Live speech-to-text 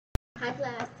Hi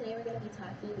class, today we're going to be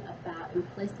talking about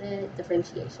implicit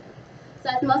differentiation.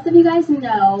 So as most of you guys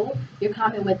know, you're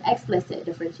common with explicit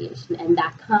differentiation, and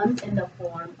that comes in the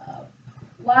form of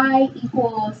y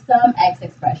equals some x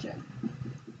expression.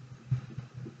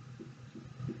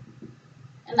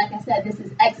 And like I said, this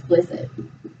is explicit.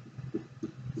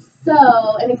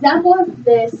 So an example of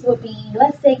this would be,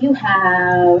 let's say you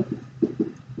have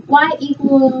y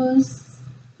equals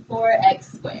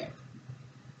 4x squared.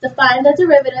 To find the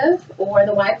derivative, or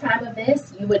the y prime of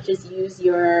this, you would just use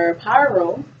your power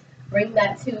rule. Bring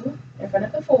that 2 in front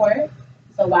of the 4.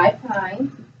 So y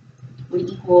prime would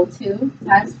equal 2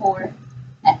 times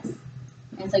 4x.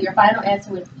 And so your final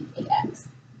answer would be 8x.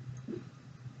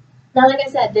 Now, like I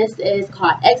said, this is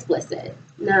called explicit.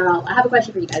 Now, I have a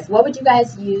question for you guys. What would you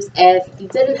guys use if you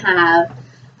didn't have,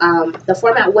 the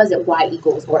format wasn't y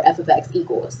equals or f of x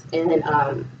equals? And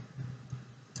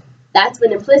that's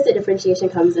when implicit differentiation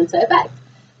comes into effect.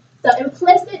 So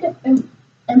implicit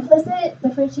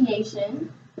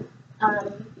differentiation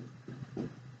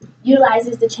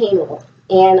utilizes the chain rule.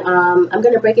 And I'm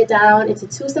going to break it down into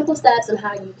 2 simple steps on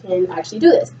how you can actually do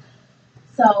this.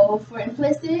 So for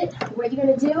implicit, what you're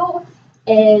going to do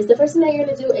is, the first thing that you're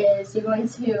going to do is you're going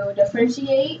to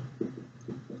differentiate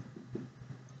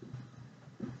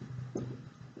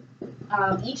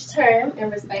each term in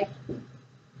respect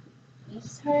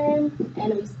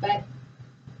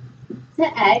to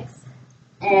x,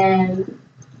 and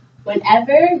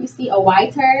whenever you see a y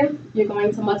term, you're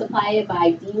going to multiply it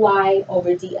by dy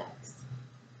over dx.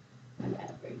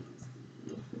 Whenever you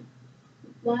see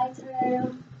y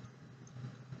term,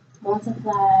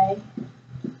 multiply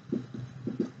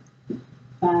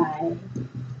by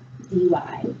dy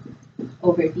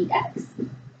over dx.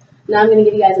 Now I'm going to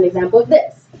give you guys an example of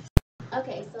this.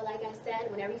 Okay, so like I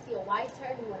said, whenever you see a y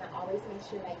term, you want to always make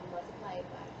sure that you multiply it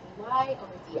by dy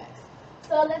over dx.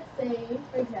 So let's say,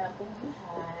 for example, you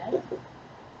have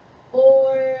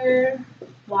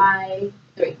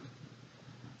 4y3.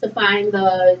 To find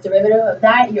the derivative of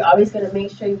that, you're always going to make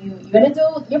sure you're going to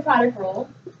do your product rule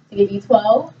to give you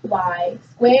 12y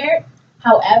squared.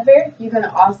 However, you're going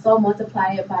to also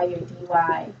multiply it by your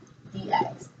dy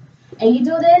dx. And you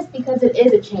do this because it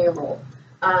is a chain rule.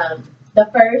 The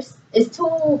first is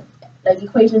 2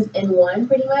 equations in one,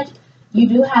 pretty much. You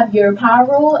do have your power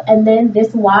rule, and then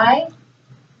this y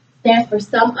stands for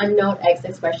some unknown x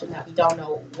expression that we don't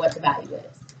know what the value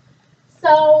is.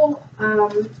 So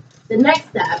the next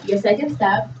step, your second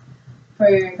step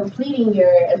for completing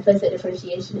your implicit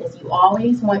differentiation, is you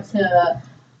always want to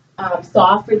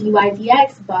solve for dy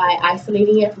dx by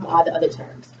isolating it from all the other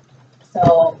terms.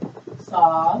 So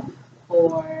solve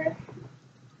for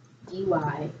dy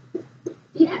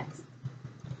dx.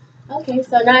 Okay,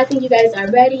 so now I think you guys are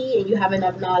ready and you have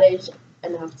enough knowledge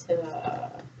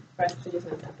for us to do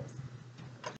some examples.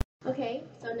 Okay,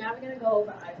 so now we're going to go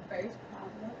over our first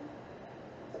problem.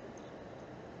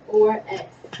 4x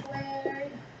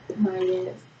squared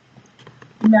minus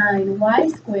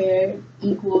 9y squared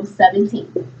equals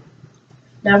 17.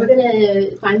 Now we're going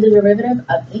to find the derivative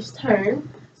of each term.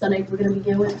 So like we're going to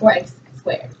begin with 4x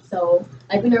squared. So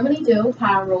like we normally do,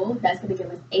 power rule, that's going to give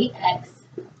us 8x.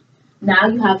 Now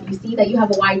you see that you have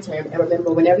a y term, and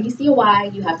remember, whenever you see a y,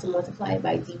 you have to multiply it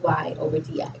by dy over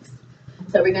dx.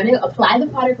 So we're going to apply the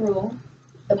product rule,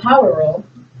 the power rule,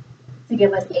 to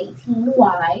give us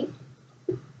 18y,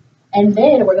 and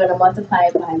then we're going to multiply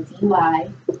it by dy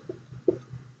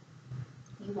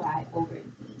over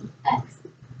dx.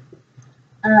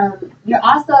 You're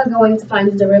also going to find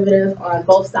the derivative on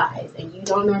both sides, and you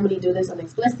don't normally do this on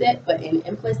explicit, but in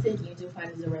implicit, you do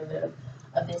find the derivative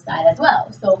of this side as well.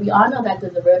 So we all know that the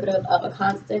derivative of a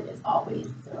constant is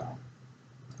always 0.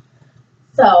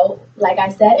 So, like I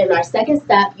said, in our second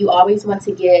step, you always want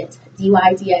to get dy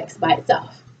dx by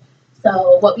itself.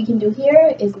 So what we can do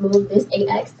here is move this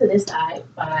 8x to this side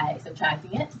by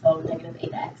subtracting it. So negative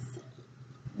 8x,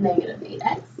 negative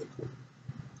 8x.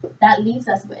 That leaves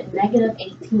us with negative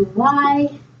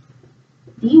 18y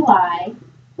dy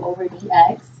over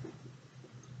dx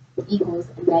equals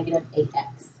negative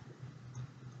 8x.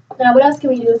 Now, what else can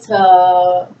we do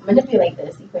to manipulate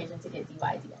this equation to get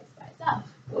dy dx by itself?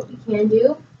 What we can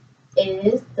do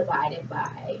is divide it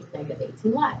by negative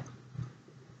 18y.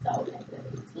 So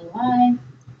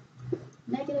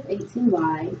negative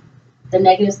 18y, the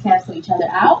negatives cancel each other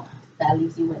out. That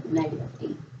leaves you with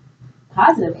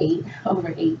positive 8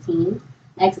 over 18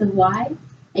 x of y.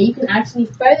 And you can actually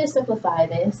further simplify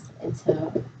this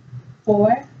into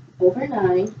 4 over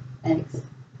 9 x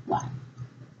y.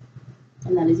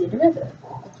 And that is your derivative.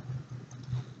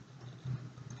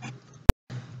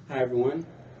 Hi everyone.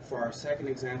 for our second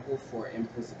example for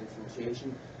implicit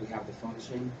differentiation, we have the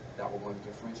function that we're going to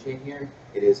differentiate here.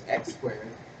 It is x squared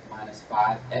minus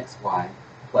 5xy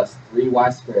plus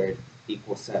 3y squared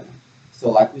equals 7.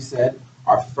 So like we said,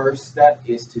 our first step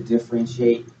is to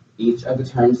differentiate each of the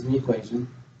terms in the equation.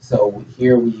 So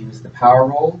here we use the power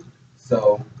rule.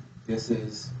 So this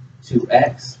is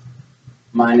 2x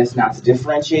minus, now to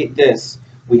differentiate this,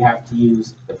 we have to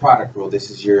use the product rule. This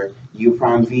is your u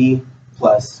prime v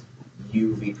plus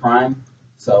u v prime.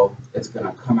 So it's going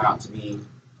to come out to be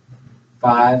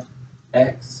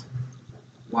 5x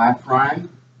y prime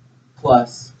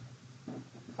plus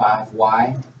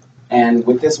 5y. And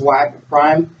with this y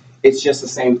prime, it's just the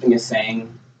same thing as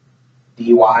saying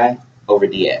dy over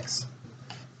dx.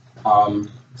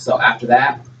 So after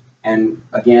that, and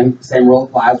again, same rule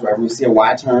applies. Wherever we see a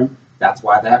y term, that's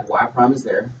why that y prime is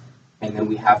there. And then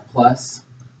we have plus.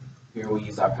 Here we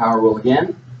use our power rule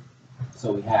again.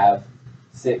 So we have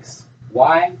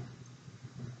 6y,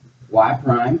 y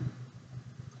prime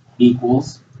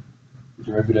equals,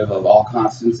 derivative of all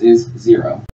constants is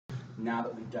 0. Now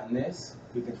that we've done this,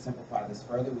 we can simplify this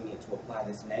further. We need to apply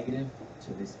this negative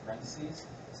to this parentheses.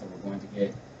 So we're going to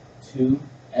get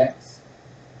 2x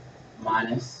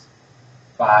minus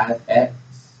 5x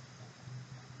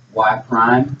y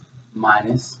prime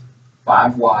minus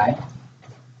 5y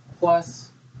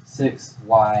plus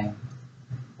 6y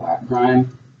y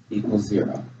prime equals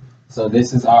 0. So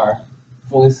this is our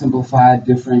fully simplified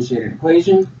differentiated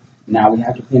equation. Now we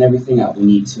have to clean everything up. We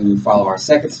need to follow our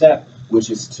second step, which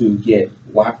is to get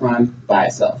y prime by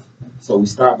itself. So we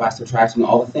start by subtracting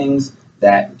all the things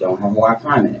that don't have a y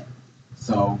prime in it.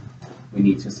 So we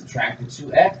need to subtract the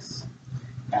 2x,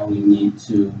 and we need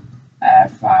to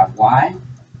add 5y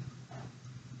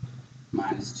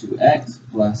minus 2x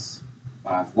plus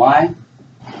 5y.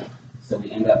 So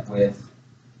we end up with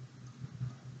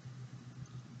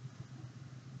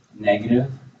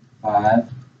negative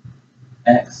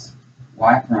 5x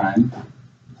y prime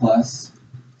plus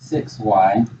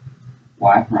 6y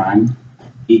y prime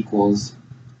equals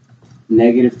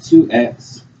negative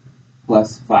 2x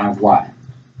plus 5y.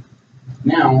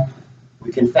 Now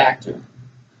we can factor.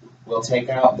 We'll take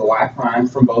out the y prime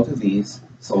from both of these,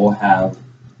 so we'll have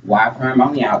y prime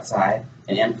on the outside,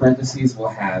 and in parentheses we'll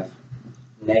have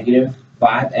negative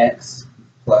 5x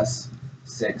plus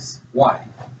 6y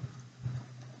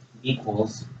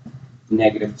equals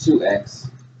negative 2x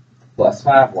plus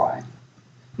 5y.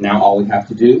 Now all we have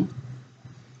to do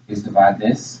is divide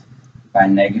this by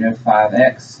negative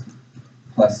 5x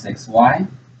plus 6y.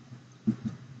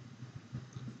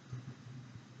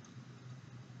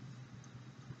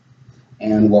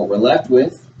 And what we're left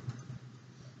with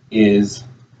is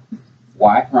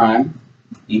y prime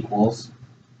equals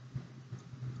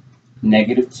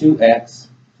negative 2x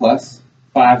plus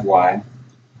 5y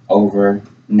over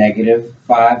negative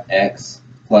 5x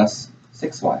plus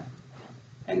 6y.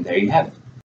 And there you have it.